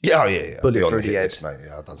getting Yeah. bullet Be on through the the hit head. list, mate.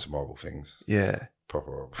 Yeah, I've done some horrible things. Yeah.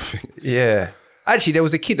 Proper horrible things. Yeah. Actually, there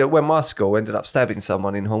was a kid that went to my school, ended up stabbing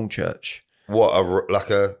someone in Hornchurch. What,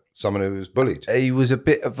 someone who was bullied? He was a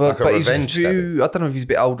bit of a... Like a but he's revenge stabbing? I don't know if he's a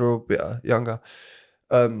bit older or a bit younger.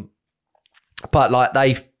 But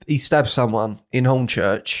like he stabbed someone in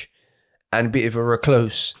Hornchurch and a bit of a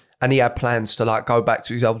recluse, and he had plans to like go back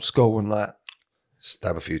to his old school and like...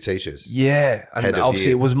 Stab a few teachers. Yeah. And Head of obviously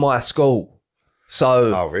year. it was my school.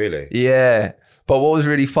 So... Oh, really? Yeah. But what was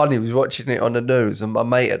really funny was watching it on the news, and my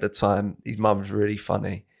mate at the time, his mum was really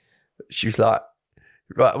funny. She was like,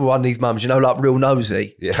 one of these mums, like real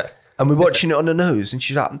nosy. Yeah. And we're watching it on the news, and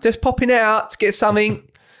she's like, I'm just popping it out to get something.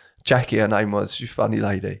 Jackie, her name was. She's a funny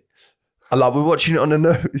lady. And like, we're watching it on the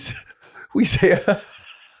news. We see her,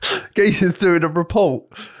 geezer's doing a report.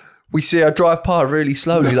 We see her drive past really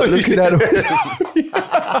slowly, like looking at her.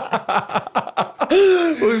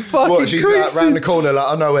 We're fucking What, she's like round the corner,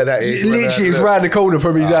 like, I know where that is. Literally, it's round the corner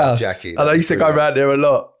from his house. Jackie, and I used to go brilliant. round there a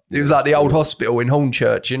lot. It was like the old hospital in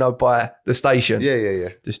Hornchurch, by the station. Yeah.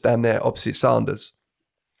 Just down there, opposite Sanders.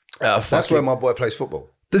 That's where my boy plays football.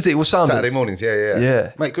 Does it? Well, Sanders? Saturday mornings, yeah.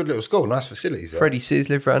 Yeah. Mate, good little school, nice facilities. Freddie Sears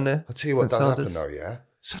lived around there. I'll tell you what does happen though, yeah?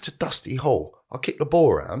 Such a dusty hole. I kick the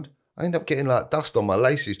ball around, I end up getting like dust on my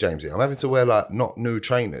laces, Jamesy. I'm having to wear like not new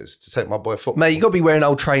trainers to take my boy football. Mate, you got to be wearing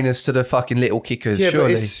old trainers to the fucking little kickers, yeah,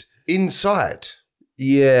 surely. but it's inside.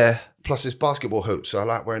 Yeah. Plus it's basketball hoops, so I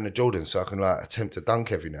like wearing the Jordans so I can like attempt to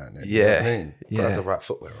dunk every now and then. Yeah. You know what I mean? Yeah. Got to have the right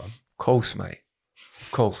footwear on. Of course, mate.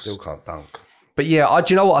 Of course. Still can't dunk. But yeah,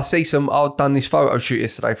 do you know what? I've done this photo shoot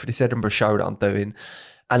yesterday for this Edinburgh show that I'm doing.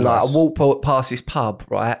 And like, I walked past this pub,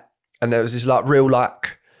 right? And there was this like real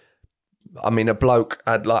like, a bloke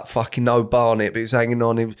had like fucking no barnet, but he was hanging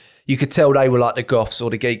on. You could tell they were like the goths or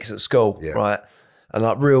the geeks at school, right? And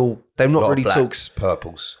like they're not really blacks,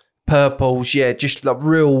 purples, yeah, just like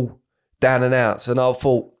real down and outs. And I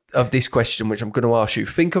thought of this question, which I'm going to ask you.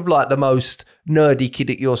 Think of like the most nerdy kid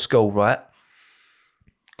at your school, right?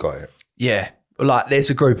 Got it. Yeah. Like there's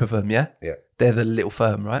a group of them, yeah? Yeah. They're the little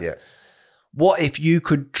firm, right? Yeah. What if you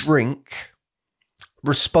could drink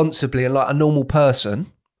responsibly and like a normal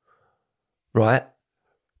person, right?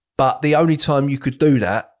 But the only time you could do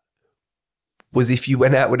that was if you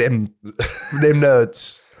went out with them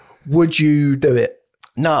nerds. Would you do it?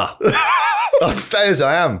 Nah. I'd stay as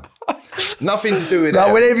I am. Nothing to do with Like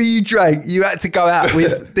that. whenever you drank, you had to go out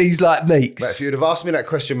with these like neeks. Mate, if you'd have asked me that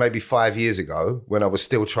question maybe 5 years ago when I was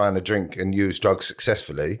still trying to drink and use drugs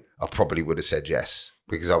successfully, I probably would have said yes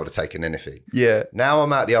because I would have taken anything. Yeah. Now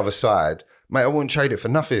I'm out the other side. Mate, I wouldn't trade it for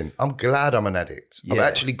nothing. I'm glad I'm an addict. I'm Yeah.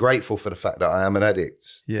 actually grateful for the fact that I am an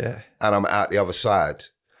addict Yeah. and I'm out the other side.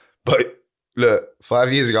 But look,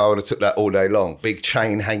 5 years ago, I would have took that all day long. Big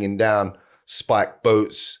chain hanging down, spiked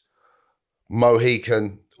boots,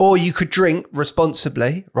 Mohican. Or you could drink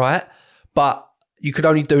responsibly, right? But you could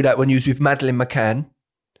only do that when you was with Madeleine McCann.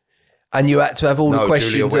 And you had to have all the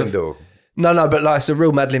questions Julia of... Wendell. No, but like it's a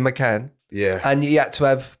real Madeleine McCann. Yeah. And you had to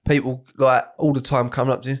have people like all the time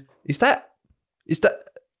coming up to you. Is that Is that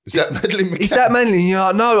Madeleine McCann? Is that Madeleine? You're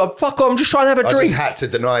like, no, fuck off, I'm just trying to have a I drink. just had to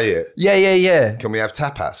deny it. Yeah. Can we have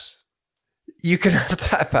tapas? You can have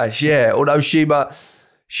tapas, yeah. Although she might...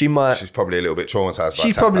 She's probably a little bit traumatized by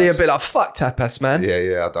She's tapas. probably a bit like, fuck tapas, man.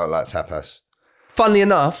 Yeah, I don't like tapas. Funnily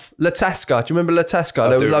enough, La Tasca, do you remember La Tasca?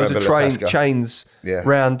 There was loads of remember La Tasca. chains Yeah.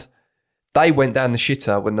 round. They went down the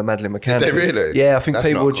shitter when the Madeleine McCann. Did they really? Yeah, I think That's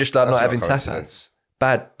people not were just like that's not having not coincidence.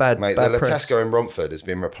 tapas. Bad Mate, the press. Latasco in Romford has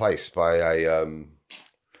been replaced by a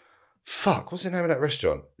what's the name of that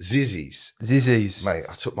restaurant? Zizzi's. Mate,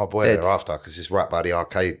 I took my boy Dead. there after because it's right by the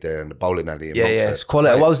arcade there and the bowling alley in Yeah, Romford. it's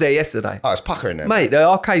quality. Mate, I was there yesterday. oh, it's pucker in there. Mate, the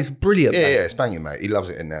arcade's brilliant. Yeah, mate. it's banging, mate. He loves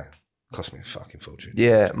it in there. Cost me a fucking fortune.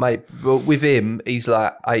 Yeah, mate. Well, with him, he's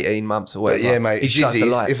like 18 months away. But yeah, mate, He shuts the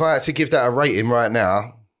Zizzi's, lights. if I had to give that a rating right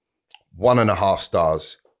now, 1.5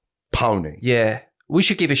 stars. Pony. Yeah. We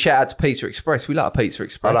should give a shout out to Pizza Express. We like a Pizza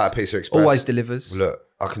Express. I like a Pizza Express. Always delivers. Look,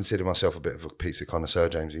 I consider myself a bit of a pizza connoisseur,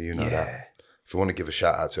 Jamesy. You know that. If you want to give a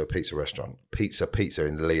shout out to a pizza restaurant, Pizza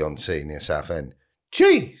in Leon C near Southend.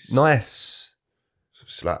 Jeez. Nice.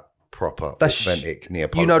 It's like proper, authentic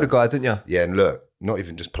Neapolitan. You know the guy, didn't you? Yeah, and look, not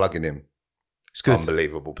even just plugging him. It's good.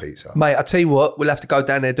 Unbelievable pizza. Mate, I tell you what, we'll have to go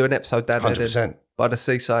down there, do an episode down 100%. there. By the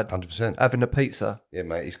seaside. 100%. Having a pizza. Yeah,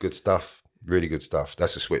 mate, it's good stuff. Really good stuff.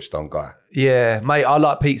 That's a switched on guy. Yeah, mate, I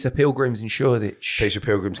like Pizza Pilgrims in Shoreditch. Pizza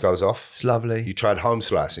Pilgrims goes off. It's lovely. You tried Home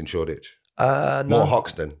Slice in Shoreditch? No. More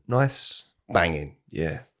Hoxton. Nice. Banging.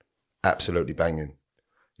 Yeah. Absolutely banging.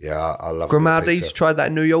 Yeah, I love Grimaldi's, tried that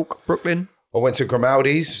in New York, Brooklyn. I went to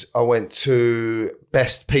Grimaldi's. I went to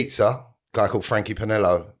Best Pizza. Guy called Frankie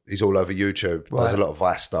Pinello. He's all over YouTube. Right. Does a lot of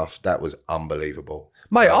Vice stuff. That was unbelievable.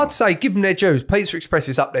 Mate, I'd say give them their dues. Pizza Express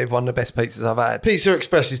is up there with one of the best pizzas I've had. Pizza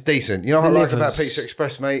Express is decent. You know what I like about Pizza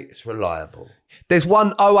Express, mate? It's reliable. There's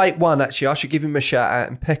one 081, actually. I should give him a shout out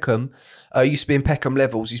in Peckham. Used to be in Peckham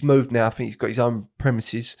Levels. He's moved now. I think he's got his own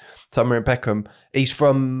premises somewhere in Peckham. He's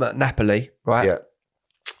from Napoli, right? Yeah.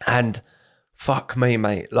 And fuck me,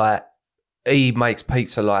 mate. Like, he makes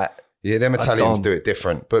pizza like... Yeah, them Italians do it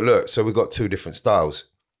different. But look, so we've got two different styles.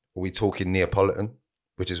 Are we talking Neapolitan,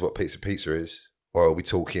 which is what pizza is? Or are we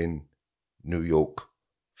talking New York,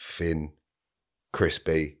 thin,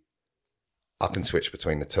 crispy? I can switch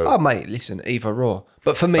between the two. Oh, mate, listen, either or.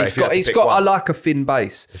 But for me, I like a thin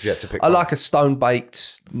base. If you had to pick I one. like a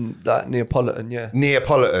stone-baked like Neapolitan, yeah.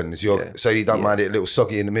 Neapolitan is your... Yeah. So you don't mind it a little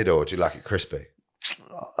soggy in the middle, or do you like it crispy?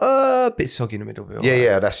 A bit soggy in the middle.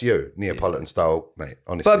 Yeah, that's you. Neapolitan style, mate.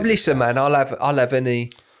 Honestly. But listen, man, I'll have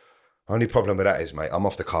any... Only problem with that is, mate, I'm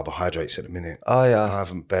off the carbohydrates at the minute. Oh, yeah. I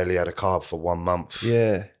haven't barely had a carb for 1 month.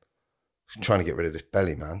 Yeah. I'm trying to get rid of this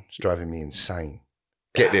belly, man. It's driving me insane.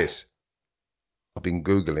 Get this. I've been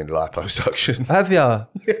Googling liposuction. Have you?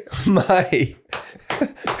 Mate.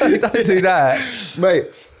 Don't do that.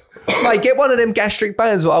 Mate, get one of them gastric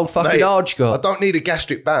bands what old fucking Arch got. I don't need a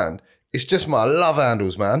gastric band. It's just my love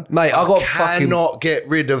handles, man. Mate, I cannot get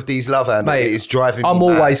rid of these love handles. Mate, it is driving me I'm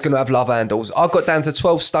mad. always going to have love handles. I got down to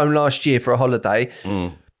 12 stone last year for a holiday.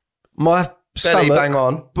 My belly stomach bang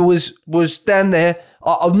on. was down there.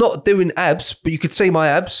 I'm not doing abs, but you could see my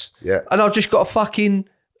abs. Yeah. And I've just got a fucking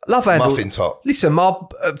love handle. Muffin top. Listen, my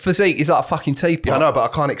physique is like a fucking teapot. Yeah, I know, but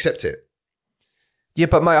I can't accept it. Yeah,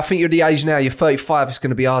 but mate, I think you're the age now, you're 35, it's going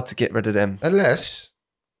to be hard to get rid of them. Unless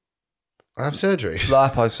I have surgery.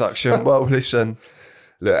 Liposuction. Well, listen.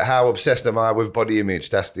 Look, how obsessed am I with body image?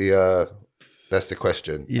 That's the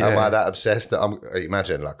question. Yeah. Am I that obsessed that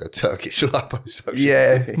imagine like a Turkish liposuction?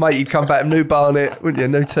 Yeah, mate, you'd come back with new barnet, wouldn't you?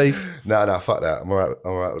 New teeth. No, fuck that. I'm all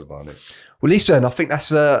right with the barnet. Well, listen, I think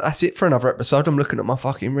that's it for another episode. I'm looking at my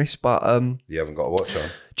fucking wrist, but you haven't got a watch on.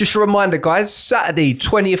 Just a reminder, guys, Saturday,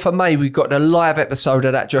 20th of May, we've got the live episode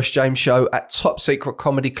of That Josh James Show at Top Secret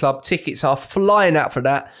Comedy Club. Tickets are flying out for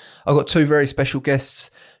that. I've got two very special guests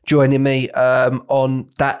joining me on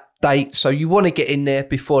that date. So you want to get in there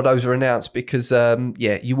before those are announced because,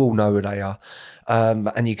 you all know who they are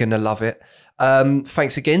and you're going to love it.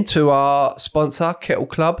 Thanks again to our sponsor, Kettle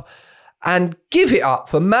Club. And give it up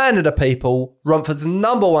for man of the people, Romford's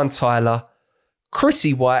 #1 Tyler,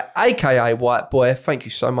 Chrissy White, a.k.a. White Boy. Thank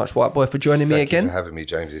you so much, White Boy, for joining me again. Thank you for having me,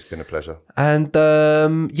 James. It's been a pleasure. And,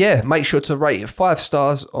 make sure to rate it 5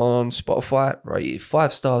 stars on Spotify, rate it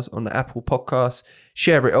 5 stars on the Apple Podcasts,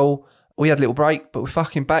 share it all. We had a little break, but we're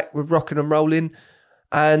fucking back. We're rocking and rolling.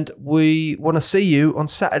 And we want to see you on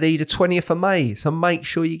Saturday, the 20th of May. So make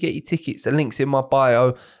sure you get your tickets. The link's in my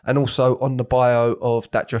bio and also on the bio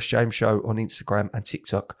of That Josh James Show on Instagram and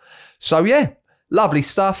TikTok. So, yeah, lovely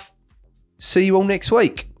stuff. See you all next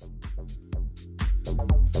week.